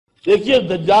دیکھیے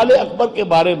دجال اکبر کے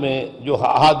بارے میں جو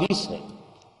احادیث ہیں،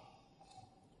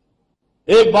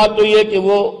 ایک بات تو یہ کہ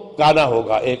وہ کانا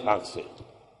ہوگا ایک آنکھ سے،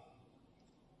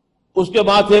 اس کے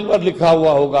ماتھے پر لکھا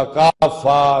ہوا ہوگا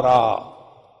کافارا،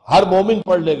 ہر مومن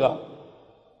پڑھ لے گا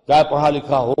چاہے پڑھا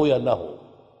لکھا ہو یا نہ ہو،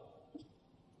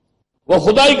 وہ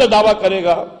خدائی کا دعویٰ کرے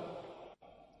گا،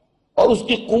 اور اس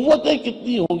کی قوتیں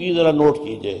کتنی ہوں گی ذرا نوٹ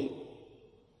کیجئے،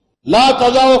 لا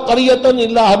تضع قریۃ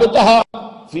الا حبطھا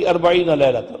فی 40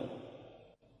 لیلۃ،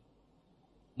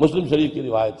 مسلم شریف کی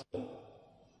روایت ہے،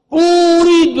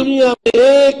 پوری دنیا میں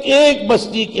ایک ایک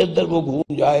بستی کے اندر وہ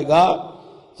گھوم جائے گا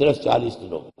صرف 40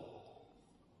 دنوں میں۔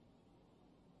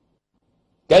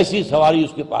 کیسی سواری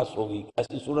اس کے پاس ہوگی،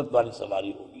 کیسی صورت والی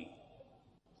سواری ہوگی،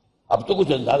 اب تو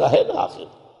کچھ اندازہ ہے نا۔ آخر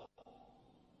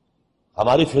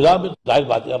ہماری فضا میں ظاہر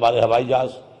بات ہے ہمارے ہوائی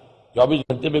جہاز 24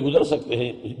 گھنٹے میں گزر سکتے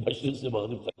ہیں مشرق سے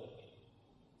مغرب تک۔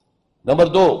 نمبر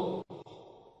 2،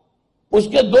 اس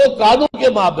کے 2 کانوں کے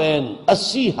مابین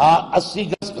 80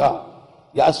 گز کا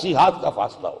یا 80 ہاتھ کا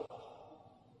فاصلہ ہو،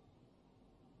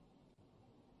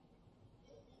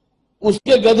 اس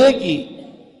کے گدھے کی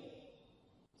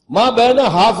ماں بین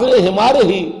حافر ہمارے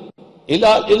ہی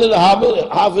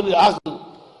حافر آخر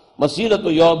مسیرت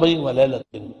یومین و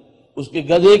لیلۃ، اس کے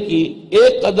گدھے کی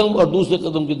ایک قدم اور دوسرے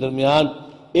قدم کے درمیان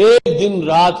ایک دن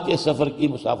رات کے سفر کی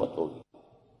مسافت ہوگی۔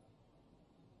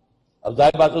 اب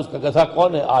ظاہر بات ہے اس کا گدھا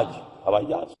کون ہے آج؟ ہوائی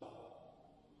جہاز۔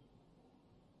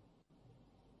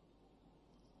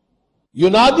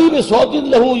 ینادی بصوت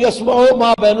لہ یسمع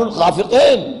ما بین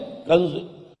الخافقین،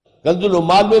 کنز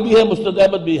العمال میں بھی ہے، مسند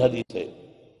احمد بھی حدیث ہے،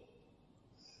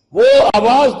 وہ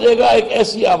آواز دے گا ایک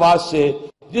ایسی آواز سے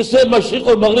جس سے مشرق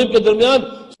اور مغرب کے درمیان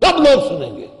سب لوگ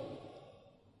سنیں گے۔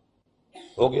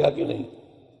 ہو گیا کہ نہیں؟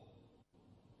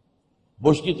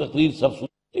 بش کی تقریر سب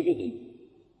سنتے کہ نہیں؟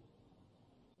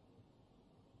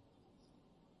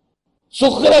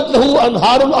 سخرت لہ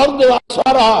انہار الارض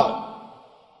واعصارها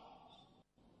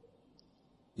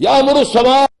یأمر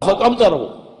السماء فتمطر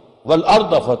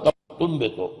والارض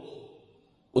فتنبت،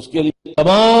 اس کے لیے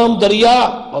تمام دریا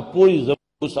اور پوری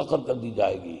زمین کو سخر کر دی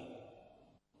جائے گی،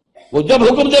 وہ جب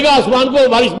حکم دے گا آسمان کو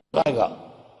بارش برسائے گا،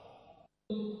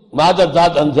 مادر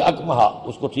ذات انز اکمہا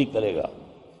اس کو ٹھیک کرے گا،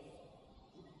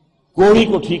 کوڑی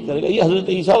کو ٹھیک کرے گا۔ یہ حضرت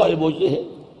عیسیٰ والے معجزے ہیں،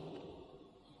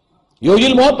 یحیی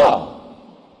الموتیٰ،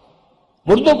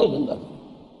 مردوں کو زندہ کرے۔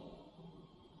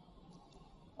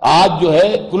 آج جو ہے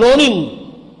کلوننگ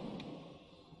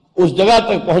اس جگہ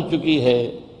تک پہنچ چکی ہے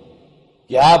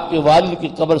کہ آپ کے والد کی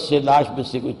قبر سے لاش میں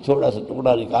سے کوئی چھوٹا سا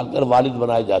ٹکڑا نکال کر والد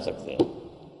بنائے جا سکتے ہیں۔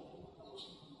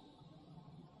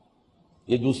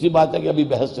 یہ دوسری بات ہے کہ ابھی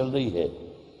بحث چل رہی ہے،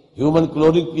 ہیومن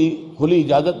کلوننگ کی کھلی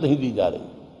اجازت نہیں دی جا رہی،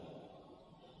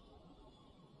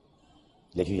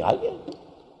 لیکن آ گیا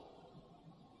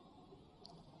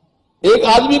ایک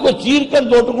آدمی کو چیر کر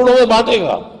 2 ٹکڑوں میں بانٹے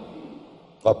گا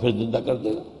اور پھر زندہ کر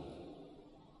دے گا۔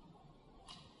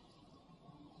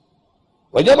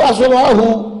 وجب آسماہ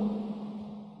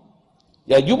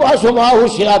یا جب آسماہ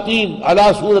شیاطین علی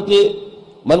صورت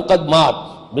من قد مات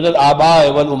من الآباء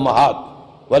والامہات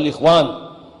والاخوان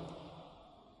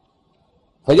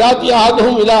فیاتی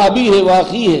احدہم الی ابیہ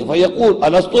واخیہ فیقول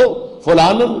الست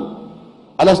فلانا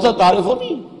الست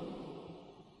تعرفنی،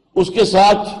 اس کے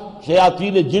ساتھ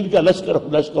شیاطین جن کا لشکر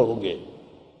ہوں گے،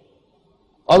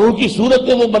 اور ان کی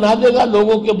صورتیں وہ بنا دے گا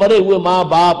لوگوں کے مرے ہوئے ماں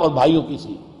باپ اور بھائیوں کی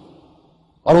سی،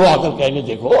 اور وہ آ کر کہیں گے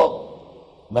دیکھو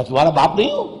میں تمہارا باپ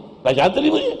نہیں ہوں، پہچانتے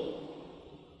نہیں مجھے،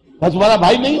 میں تمہارا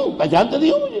بھائی نہیں ہوں، پہچانتے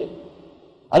نہیں ہو مجھے،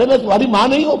 ارے میں تمہاری ماں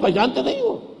نہیں ہوں، پہچانتے نہیں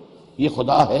ہو، یہ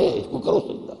خدا ہے، اس کو کرو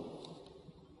سجدہ۔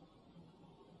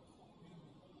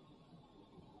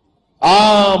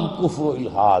 عام کفر و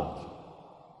الحاد۔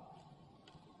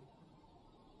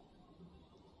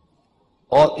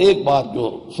 اور ایک بات جو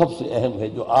سب سے اہم ہے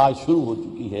جو آج شروع ہو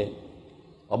چکی ہے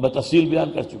اور میں تفصیل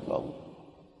بیان کر چکا ہوں،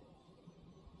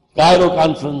 کائرو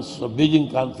کانفرنس اور بیجنگ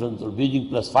کانفرنس اور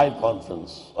بیجنگ +5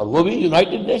 کانفرنس، اور وہ بھی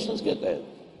یونائٹڈ نیشنز کے تحت،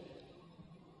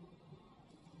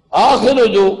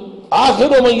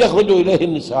 آخر من یخرج الیہ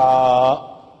النساء،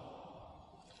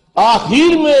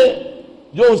 آخر میں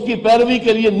جو اس کی پیروی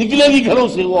کے لیے نکلے گی گھروں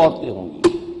سے وہ عورتیں ہوں گی،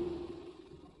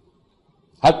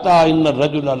 حتی ان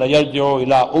الرجل لیرجع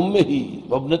الی امہ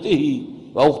وابنتہ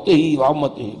واختہ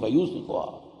وعمتہ فیوثقھا،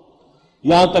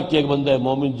 یہاں تک کہ ایک بندہ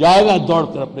مومن جائے گا دوڑ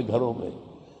کر اپنے گھروں میں،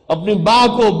 اپنی ماں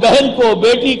کو، بہن کو،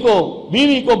 بیٹی کو،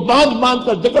 بیوی کو باندھ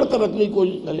کر جکڑ کر رکھنے کی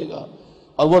کوشش کرے گا،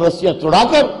 اور وہ رسیاں توڑا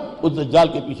کر اس دجال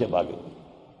کے پیچھے بھاگے گا۔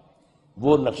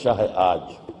 وہ نقشہ ہے آج۔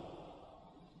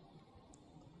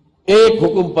 ایک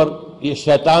حکم پر یہ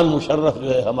شیطان مشرف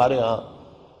جو ہے ہمارے ہاں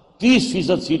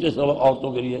 30% سیٹیں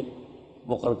عورتوں کے لیے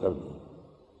مقرر کر دیں۔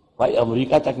 بھائی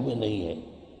امریکہ تک میں نہیں ہے،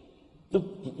 تو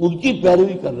ان کی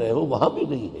پیروی کر رہے ہو، وہاں بھی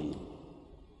نہیں ہے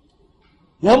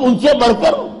یہ ہم ان سے بڑھ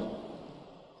کر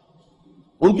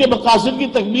ان کے مقاصد کی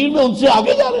تکمیل میں ان سے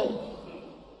آگے جا رہے ہیں۔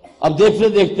 اب دیکھتے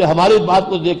دیکھتے ہماری بات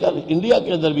کو دیکھ کر انڈیا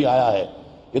کے اندر بھی آیا ہے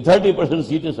کہ 30%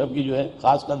 سیٹیں سب کی جو ہے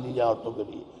خاص کر دی جائیں عورتوں کے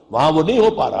لیے، وہاں وہ نہیں ہو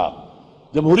پا رہا،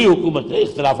 جمہوری حکومت ہے،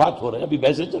 اختلافات ہو رہے ہیں، ابھی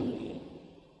بحثیں چل رہی ہیں۔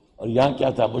 اور یہاں کیا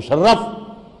تھا، مشرف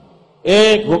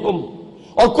ایک حکم،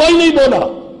 اور کوئی نہیں بولا،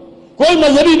 کوئی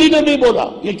مذہبی لیڈر نہیں بولا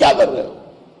یہ کیا کر رہے ہو،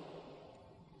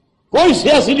 کوئی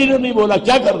سیاسی لیڈر نہیں بولا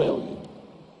کیا کر رہے ہو یہ۔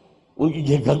 ان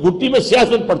کی گھرگھٹی میں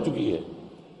سیاست پڑ چکی ہے۔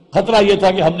 خطرہ یہ تھا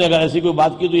کہ ہم نے اگر ایسی کوئی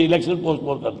بات کی تو یہ الیکشن پوسٹ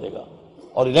پون کر دے گا،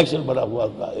 اور الیکشن بڑا ہوا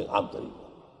ان کا ایک عام طریقہ۔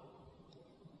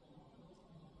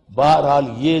 بہرحال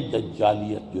یہ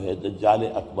دجالیت جو ہے، دجال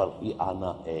اکبر، یہ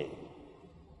آنا ہے۔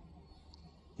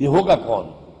 یہ ہوگا کون؟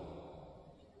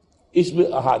 اس میں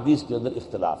احادیث کے اندر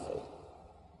اختلاف ہے۔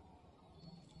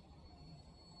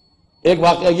 ایک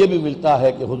واقعہ یہ بھی ملتا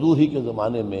ہے کہ حضور ہی کے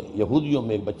زمانے میں یہودیوں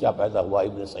میں ایک بچہ پیدا ہوا،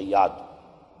 ابن سیاد۔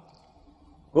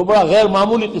 وہ بڑا غیر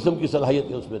معمولی قسم کی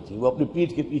صلاحیتیں اس میں تھی، وہ اپنی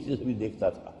پیٹھ کے پیچھے سے بھی دیکھتا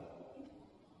تھا،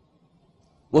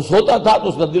 وہ سوتا تھا تو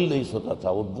اس کا دل نہیں سوتا تھا،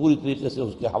 وہ پوری طریقے سے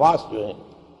اس کے حواس جو ہیں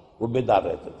وہ بیدار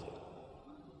رہتے تھے۔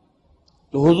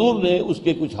 تو حضور نے اس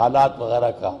کے کچھ حالات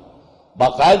وغیرہ کا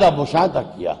باقاعدہ مشاہدہ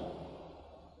کیا،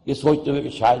 یہ سوچتے ہوئے کہ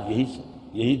شاید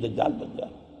یہی دجال بن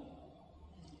جائے۔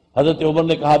 حضرت عمر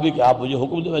نے کہا بھی کہ آپ مجھے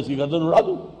حکم دیں میں اس کی گردن اڑا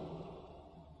دوں؟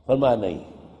 فرمایا نہیں،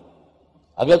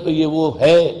 اگر تو یہ وہ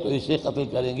ہے تو اسے قتل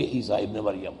کریں گے عیسیٰ ابن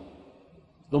مریم،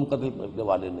 تم قتل کرنے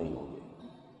والے نہیں ہوں گے،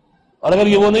 اور اگر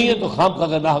یہ وہ نہیں ہے تو خام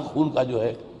کا ناحق خون کا جو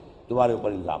ہے تمہارے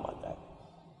اوپر الزام آتا ہے۔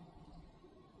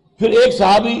 پھر ایک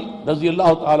صحابی رضی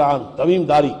اللہ تعالی عنہ، تمیم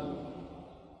داری،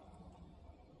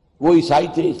 وہ عیسائی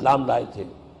تھے، اسلام لائے تھے،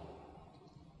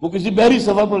 وہ کسی بحری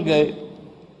سفر پر گئے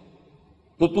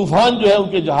تو طوفان جو ہے ان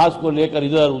کے جہاز کو لے کر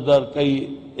ادھر ادھر کئی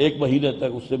ایک مہینے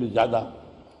تک، اس سے بھی زیادہ،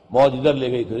 موج ادھر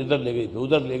لے گئی، پھر ادھر لے گئی، پھر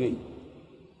ادھر لے گئی،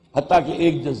 حتیٰ کہ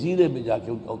ایک جزیرے میں جا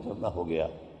کے ان کا اترنا ہو گیا،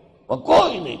 وہاں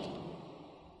کوئی نہیں تھا،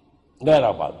 غیر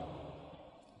آباد۔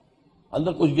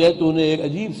 اندر کچھ گئے تو انہیں ایک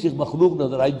عجیب سی مخلوق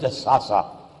نظر آئی، جساسا،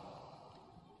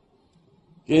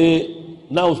 کہ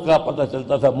نہ اس کا پتہ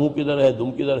چلتا تھا منہ کدھر ہے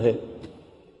دم کدھر ہے۔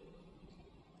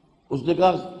 اس نے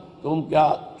کہا تم کیا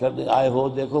کرنے آئے ہو؟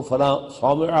 دیکھو فلاں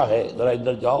صومعہ ہے، ذرا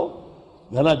ادھر جاؤ،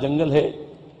 گھنا جنگل ہے،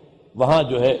 وہاں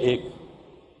جو ہے ایک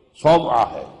صومعہ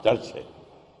ہے، چرچ ہے،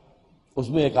 اس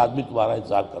میں ایک آدمی تمہارا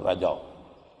انتظار کر رہا، جاؤ۔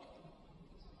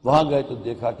 وہاں گئے تو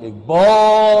دیکھا کہ ایک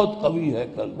بہت قوی ہے،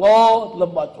 بہت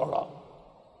لمبا چوڑا،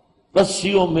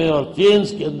 رسیوں میں اور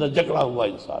چینز کے اندر جکڑا ہوا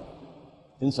انسان،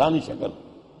 انسانی شکل۔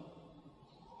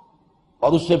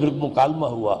 اور اس سے پھر مکالمہ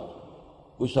ہوا،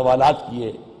 کچھ سوالات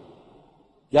کیے،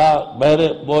 کیا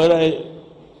بحیرہ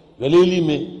گلیلی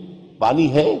میں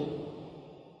پانی ہے؟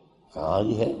 کہاں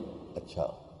جی ہے؟ اچھا،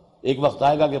 ایک وقت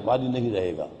آئے گا کہ پانی نہیں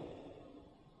رہے گا،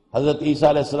 حضرت عیسیٰ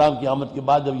علیہ السلام کی آمد کے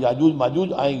بعد جب یاجوج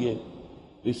ماجوج آئیں گے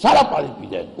تو یہ سارا پانی پی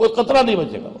جائے گا، کوئی قطرہ نہیں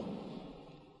بچے گا۔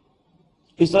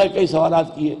 اس طرح کئی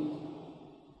سوالات کیے،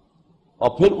 اور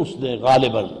پھر اس نے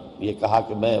غالباً یہ کہا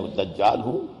کہ میں دجال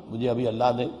ہوں، مجھے ابھی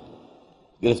اللہ نے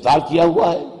گرفتار کیا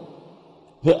ہوا ہے،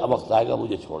 پھر اب وقت آئے گا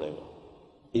مجھے چھوڑے گا۔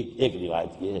 ایک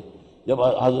روایت یہ ہے، جب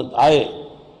حضرت آئے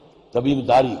تمیم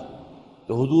داری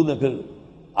تو حضور نے پھر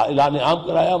اعلان عام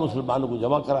کرایا، مسلمانوں کو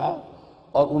جمع کرایا،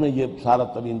 اور انہیں یہ سارا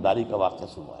تمیم داری کا واقعہ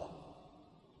سنوایا۔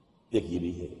 ایک یہ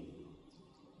بھی ہے۔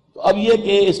 تو اب یہ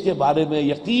کہ اس کے بارے میں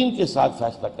یقین کے ساتھ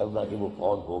فیصلہ کرنا کہ وہ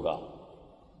کون ہوگا،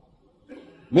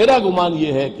 میرا گمان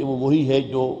یہ ہے کہ وہ وہی ہے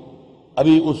جو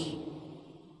ابھی اس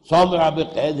صومعہ میں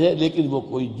قید ہے، لیکن وہ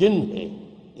کوئی جن ہے،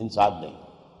 انسان نہیں۔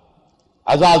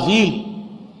 عزازیل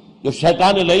جو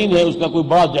شیطان لعین ہے، اس کا کوئی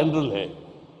بڑا جنرل ہے،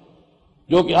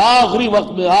 جو کہ آخری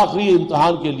وقت میں آخری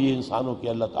امتحان کے لیے انسانوں کے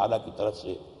اللہ تعالیٰ کی طرف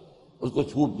سے اس کو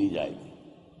چھوٹ دی جائے گی۔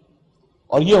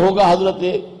 اور یہ ہوگا حضرت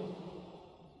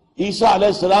عیسیٰ علیہ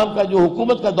السلام کا جو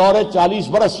حکومت کا دور ہے 40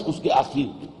 برس، اس کے آخر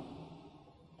میں،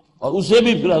 اور اسے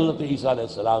بھی پھر حضرت عیسیٰ علیہ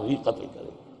السلام ہی قتل کرے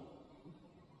گا۔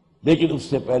 لیکن اس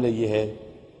سے پہلے یہ ہے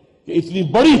کہ اتنی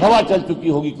بڑی ہوا چل چکی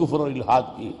ہوگی کفر اور الحاد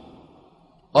کی،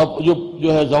 اور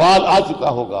جو ہے زوال آ چکا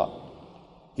ہوگا،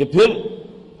 کہ پھر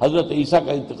حضرت عیسیٰ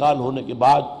کا انتقال ہونے کے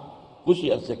بعد کچھ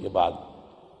ہی عرصے کے بعد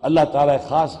اللہ تعالیٰ ایک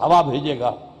خاص ہوا بھیجے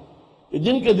گا کہ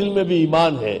جن کے دل میں بھی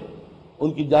ایمان ہے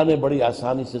ان کی جانیں بڑی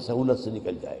آسانی سے، سہولت سے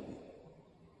نکل جائے گی۔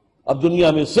 اب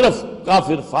دنیا میں صرف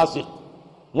کافر، فاسق،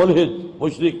 ملحد،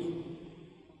 مشرک،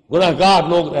 گناہگار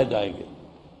لوگ رہ جائیں گے،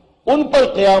 ان پر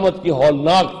قیامت کی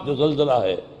ہولناک جو زلزلہ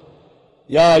ہے،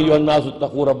 یا ایھا الناس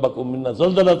اتقوا ربکم ان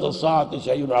زلزلۃ الساعۃ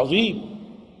شیء عظیم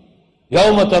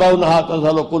یوم ترونها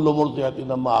تذہل کل مرضعۃ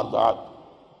عما ارضعت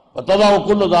وتضع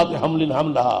کل ذات حمل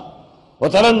حملها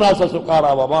وَتَرَى النَّاسَ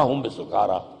سُكَارَىٰ وَمَا هُم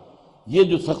بِسُكَارَىٰ، یہ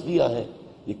جو سختیاں ہیں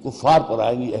یہ کفار پر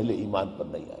آئیں گی، اہل ایمان پر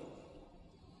نہیں آئیں گی۔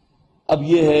 اب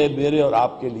یہ ہے میرے اور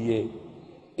آپ کے لیے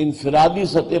انفرادی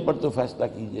سطح پر تو فیصلہ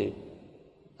کیجئے،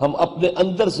 ہم اپنے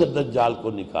اندر سے دجال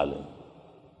کو نکالیں۔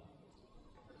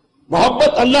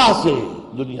 محبت اللہ سے،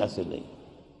 دنیا سے نہیں،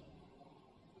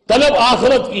 طلب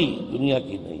آخرت کی، دنیا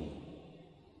کی نہیں،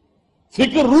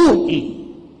 فکر روح کی،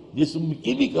 جسم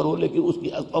کی بھی کرو لیکن اس کی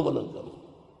اولاً کرو،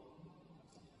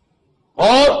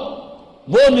 اور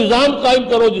وہ نظام قائم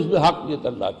کرو جس میں حقیقت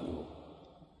اللہ کی ہو،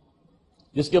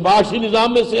 جس کے معاشی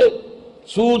نظام میں سے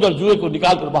سود اور جوئے کو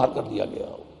نکال کر باہر کر دیا گیا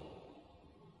ہو۔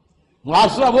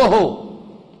 معاشرہ وہ ہو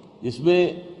جس میں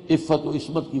عفت و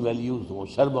عصمت کی ویلیوز ہو،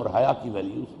 شرم اور حیا کی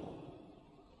ویلیوز ہو،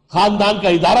 خاندان کا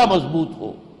ادارہ مضبوط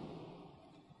ہو۔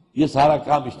 یہ سارا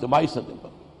کام اجتماعی سطح پر،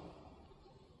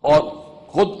 اور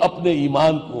خود اپنے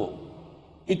ایمان کو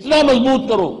اتنا مضبوط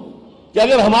کرو کہ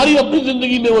اگر ہماری اپنی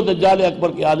زندگی میں وہ دجال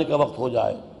اکبر کے آنے کا وقت ہو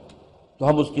جائے تو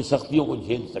ہم اس کی سختیوں کو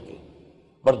جھیل سکیں،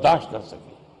 برداشت کر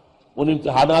سکیں، ان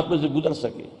امتحانات میں سے گزر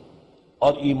سکیں،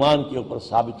 اور ایمان کے اوپر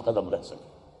ثابت قدم رہ سکیں۔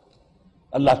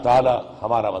 اللہ تعالی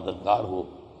ہمارا مددگار ہو۔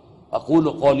 اقول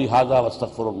قولی ھذا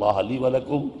واستغفر اللہ لی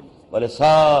ولکم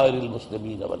ولسائر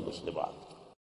المسلمین والمسلمات۔